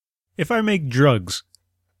If I make drugs,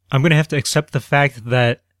 I'm going to have to accept the fact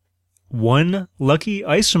that one lucky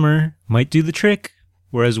isomer might do the trick,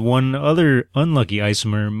 whereas one other unlucky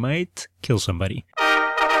isomer might kill somebody.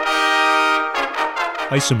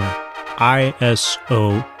 Isomer.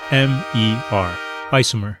 I-S-O-M-E-R.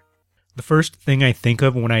 Isomer. The first thing I think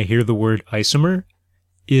of when I hear the word isomer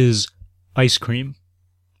is ice cream,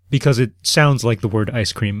 because it sounds like the word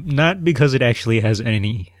ice cream, not because it actually has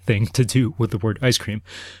anything to do with the word ice cream.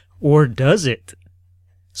 Or does it?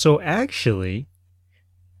 So actually,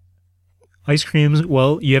 ice creams,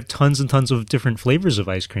 well, you have tons and tons of different flavors of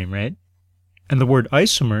ice cream, right? And the word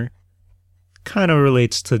isomer kind of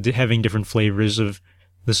relates to having different flavors of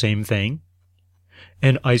the same thing.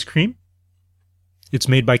 And ice cream, it's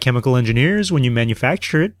made by chemical engineers when you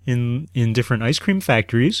manufacture it in different ice cream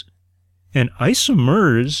factories. And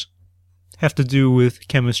isomers have to do with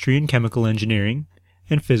chemistry and chemical engineering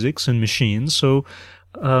and physics and machines. So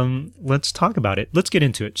let's talk about it. Let's get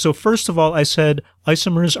into it. So first of all, I said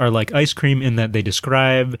isomers are like ice cream in that they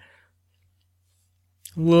describe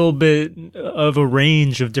a little bit of a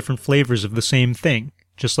range of different flavors of the same thing.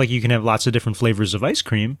 Just like you can have lots of different flavors of ice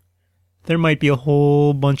cream, there might be a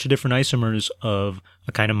whole bunch of different isomers of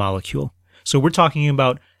a kind of molecule. So we're talking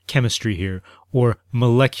about chemistry here, or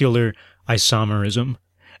molecular isomerism.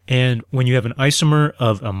 And when you have an isomer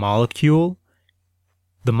of a molecule,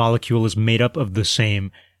 the molecule is made up of the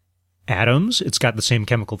same atoms, it's got the same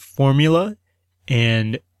chemical formula,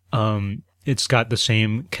 and it's got the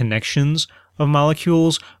same connections of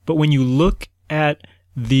molecules. But when you look at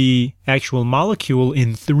the actual molecule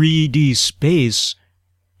in 3D space,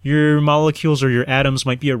 your molecules or your atoms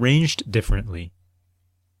might be arranged differently.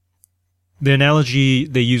 The analogy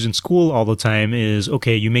they use in school all the time is,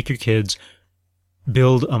 okay, you make your kids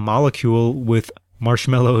build a molecule with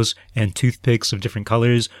marshmallows and toothpicks of different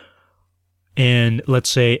colors, and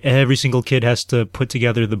let's say every single kid has to put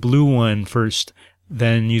together the blue one first,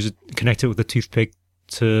 then connect it with a toothpick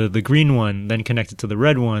to the green one, then connect it to the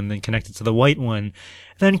red one, then connect it to the white one,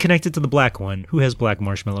 then connect it to the black one. Who has black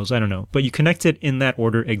marshmallows? I don't know. But you connect it in that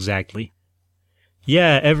order exactly.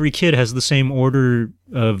 Yeah, every kid has the same order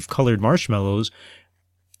of colored marshmallows,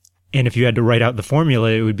 and if you had to write out the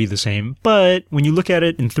formula, it would be the same. But when you look at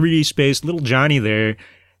it in 3D space, little Johnny there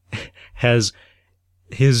has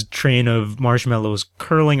his train of marshmallows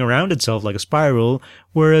curling around itself like a spiral,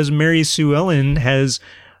 whereas Mary Sue Ellen has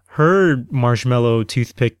her marshmallow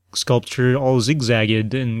toothpick sculpture all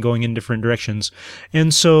zigzagged and going in different directions.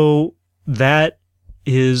 And so that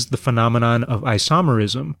is the phenomenon of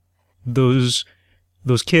isomerism. Those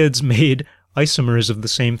kids made isomers of the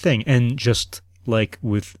same thing. And just like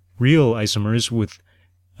with real isomers, with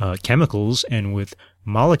chemicals and with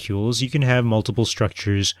molecules, you can have multiple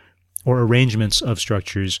structures or arrangements of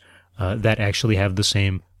structures that actually have the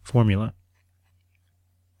same formula.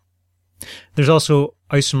 There's also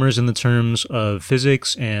isomers in the terms of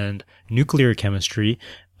physics and nuclear chemistry,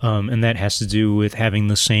 and that has to do with having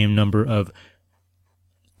the same number of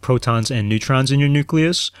protons and neutrons in your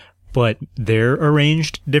nucleus, but they're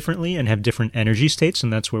arranged differently and have different energy states,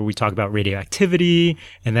 and that's where we talk about radioactivity,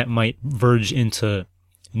 and that might verge into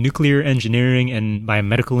nuclear engineering and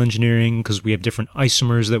biomedical engineering because we have different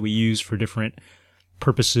isomers that we use for different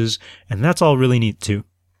purposes, and that's all really neat too.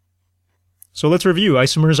 So let's review.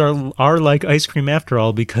 Isomers are like ice cream after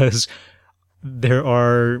all, because there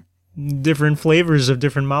are different flavors of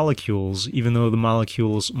different molecules, even though the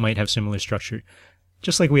molecules might have similar structure.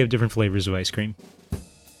 Just like we have different flavors of ice cream.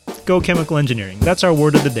 Go chemical engineering. That's our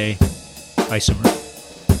word of the day. Isomer.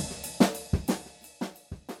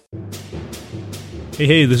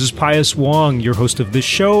 Hey, this is Pius Wong, your host of this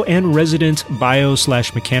show and resident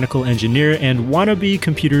bio/mechanical engineer and wannabe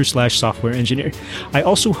computer/software engineer. I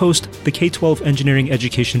also host the K-12 Engineering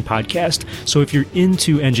Education Podcast, so if you're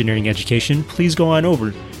into engineering education, please go on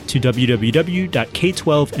over to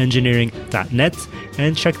www.k12engineering.net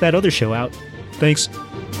and check that other show out. Thanks.